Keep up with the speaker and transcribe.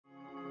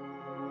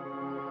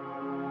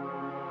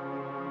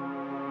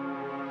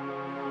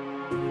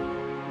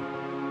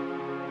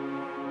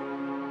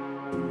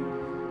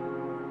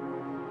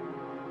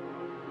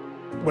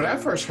When I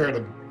first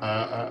heard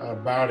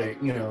about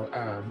it,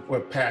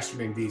 with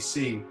pastoring in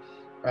DC,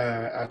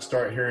 I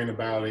started hearing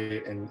about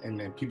it, and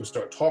then people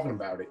start talking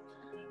about it.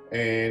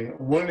 And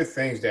one of the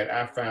things that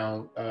I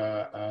found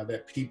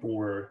that people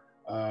were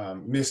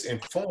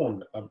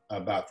misinformed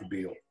about the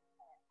bill.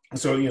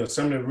 So,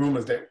 some of the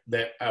rumors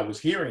that I was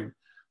hearing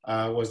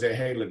was that,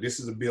 hey, look, this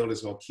is a bill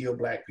that's going to kill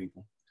Black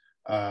people.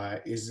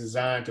 It's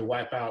designed to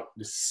wipe out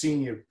the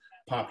senior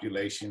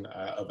population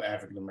of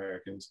African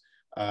Americans.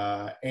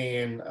 God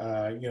ain't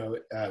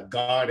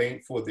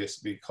for this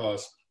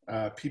because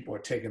people are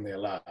taking their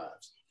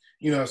lives.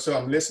 So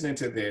I'm listening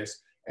to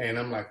this and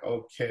I'm like,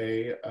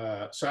 okay.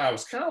 So I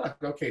was kind of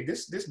like, okay,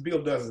 this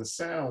bill doesn't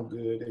sound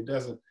good. It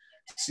doesn't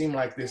seem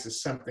like this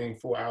is something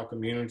for our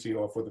community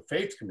or for the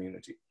faith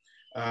community.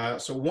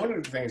 So one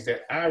of the things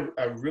that I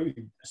really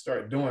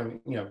started doing,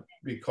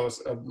 because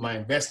of my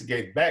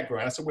investigative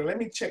background, I said, well, let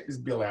me check this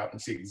bill out and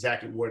see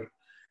exactly what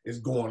is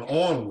going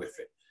on with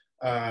it.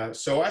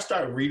 So I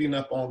started reading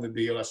up on the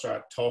bill. I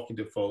started talking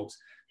to folks,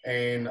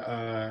 and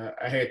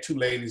I had two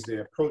ladies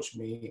that approached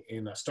me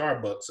in a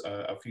Starbucks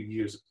a few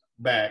years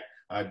back,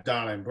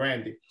 Donna and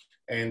Brandy,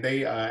 and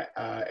they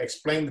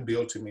explained the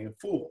bill to me in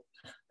full.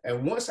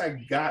 And once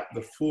I got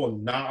the full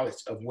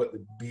knowledge of what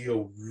the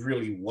bill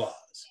really was,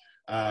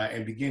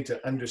 and begin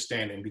to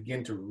understand and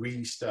begin to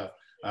read stuff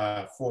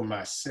for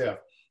myself,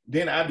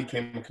 then I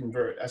became a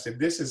convert. I said,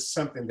 this is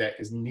something that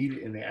is needed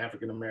in the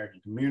African American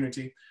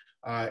community.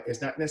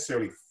 It's not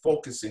necessarily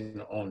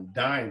focusing on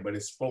dying, but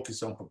it's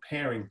focused on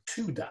preparing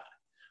to die.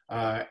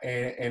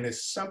 And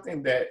it's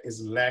something that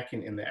is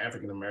lacking in the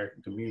African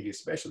American community,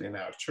 especially in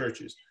our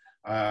churches.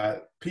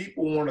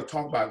 People want to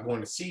talk about going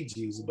to see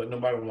Jesus, but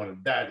nobody want to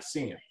die to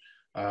see him.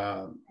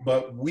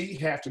 But we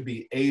have to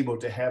be able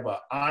to have an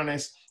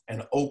honest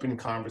and open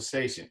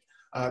conversation.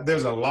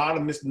 There's a lot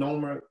of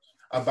misnomer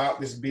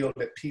about this bill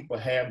that people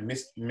have,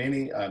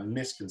 many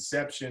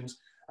misconceptions,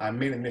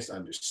 many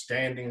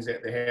misunderstandings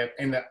that they have,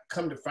 and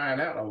come to find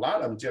out, a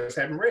lot of them just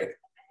haven't read it.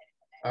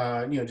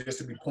 Just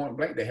to be point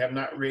blank, they have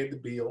not read the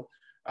bill.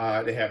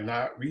 They have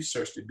not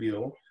researched the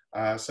bill.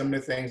 Some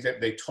of the things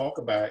that they talk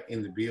about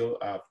in the bill,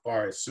 as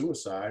far as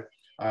suicide,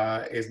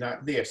 is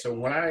not there. So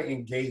when I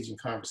engage in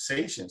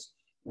conversations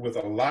with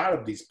a lot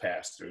of these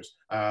pastors,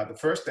 the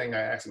first thing I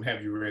ask them,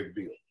 have you read the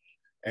bill?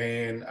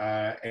 And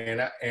I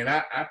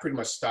pretty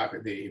much stop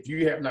it there. If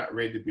you have not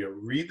read the bill,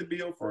 read the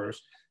bill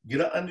first,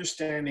 get an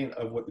understanding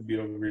of what the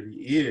bill really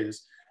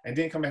is, and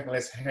then come back and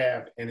let's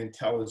have an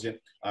intelligent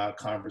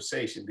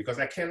conversation. Because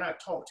I cannot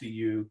talk to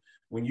you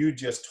when you're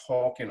just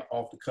talking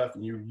off the cuff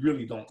and you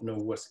really don't know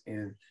what's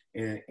in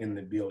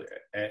the bill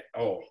at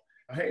all.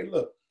 Hey,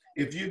 look,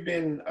 if you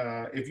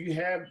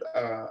have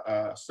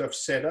stuff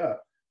set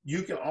up,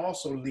 you can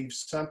also leave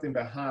something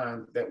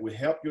behind that will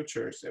help your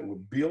church, that will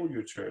build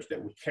your church,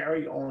 that will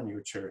carry on your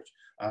church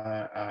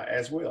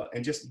as well,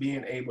 and just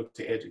being able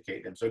to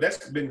educate them. So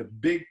that's been the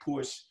big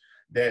push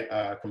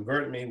that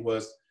converted me,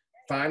 was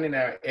finding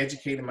out,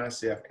 educating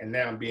myself, and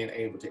now being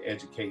able to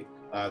educate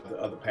the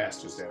other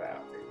pastors that are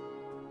out there.